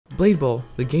Blade Ball,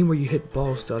 the game where you hit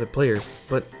balls to other players,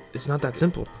 but it's not that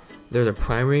simple. There's a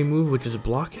primary move, which is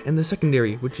block, and the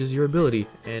secondary, which is your ability.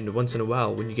 And once in a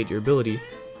while, when you get your ability,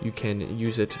 you can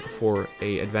use it for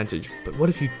a advantage. But what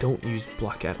if you don't use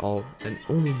block at all and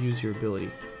only use your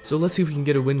ability? So let's see if we can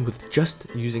get a win with just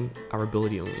using our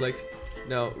ability only. Like,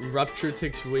 now Rupture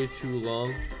takes way too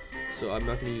long, so I'm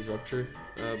not gonna use Rupture.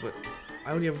 But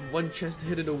I only have one chance to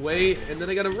hit it away, and then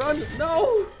I gotta run.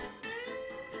 No!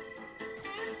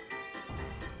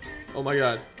 Oh my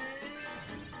god.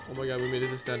 Oh my god, we made it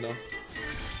to standoff.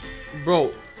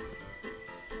 Bro.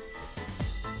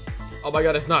 Oh my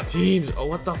god, it's not teams. Oh,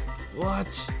 what the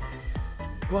what?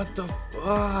 What the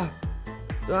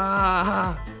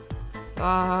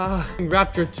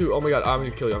Raptor 2. Oh my god, I'm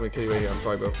gonna kill you. I'm gonna kill you right here. I'm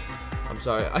sorry, bro. I'm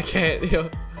sorry. I can't, yo.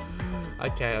 I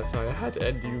can't. I'm sorry. I had to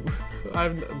end you.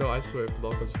 No, I swear, if the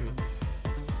ball comes to me.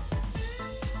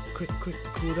 Quick, the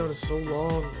cooldown is so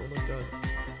long. Oh my god.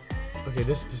 Okay,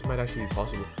 this might actually be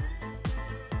possible.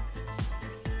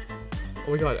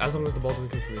 Oh my god, as long as the ball doesn't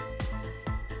come to me.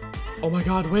 Oh my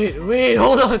god, wait,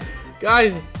 hold on!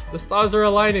 Guys, the stars are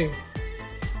aligning.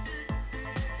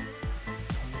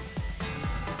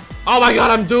 Oh my god,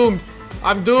 I'm doomed!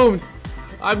 I'm doomed!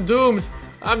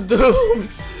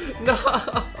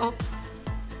 No!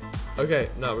 Okay,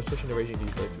 no, we're switching to Raging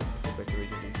Deflate. Back to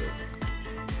Raging Deflate.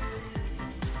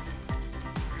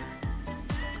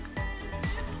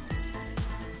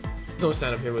 Don't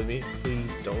stand up here with me.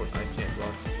 Please don't. I can't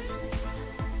block.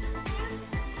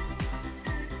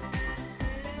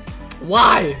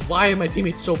 Why? Why are my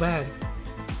teammates so bad?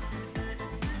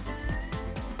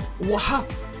 Wow.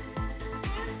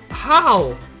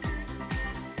 How?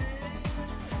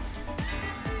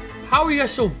 How are you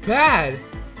guys so bad?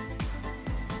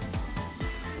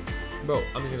 Bro,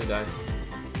 I'm just gonna die.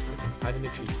 Hide in the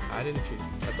tree. Hide in the tree.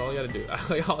 That's all I gotta do.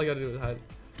 All I gotta do is hide.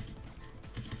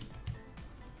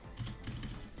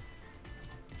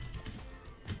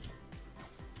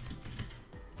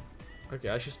 Okay,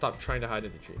 I should stop trying to hide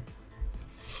in the tree.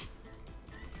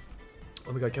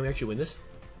 Oh my god, can we actually win this?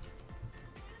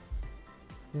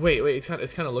 Wait,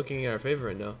 it's kind of looking in our favor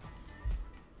right now.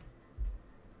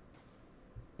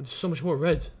 There's so much more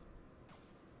reds.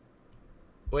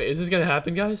 Wait, is this gonna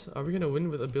happen, guys? Are we gonna win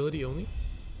with ability only?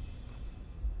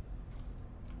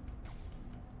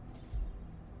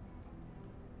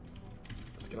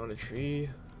 Let's get on a tree.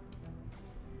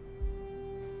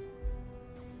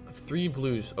 3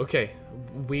 blues. Okay,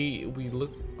 we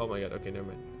look. Oh my god. Okay, never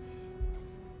mind.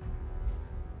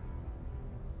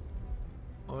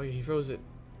 Oh, he froze it.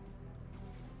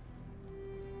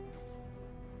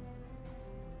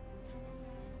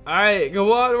 All right,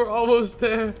 go on. We're almost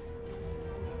there.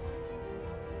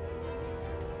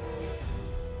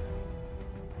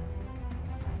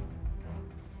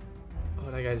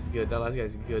 Oh, that guy's good. That last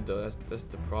guy's good though. That's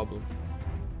the problem.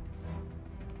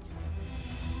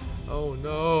 Oh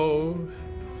no.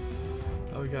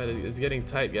 Oh god, it's getting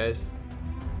tight, guys.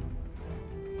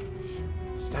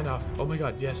 Stand off. Oh my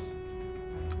god, yes.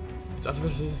 It's us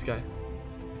versus this guy.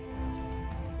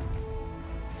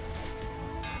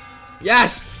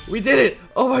 Yes! We did it!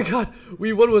 Oh my god!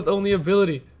 We won with only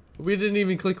ability. We didn't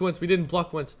even click once. We didn't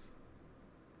block once.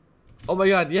 Oh my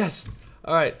god, yes!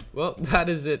 Alright, well, that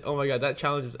is it. Oh my god, that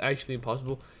challenge was actually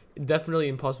impossible. Definitely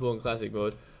impossible in classic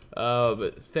mode.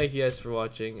 But thank you guys for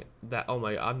watching. That, oh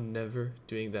my, I'm never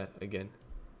doing that again.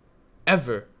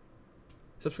 Ever.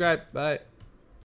 Subscribe. Bye.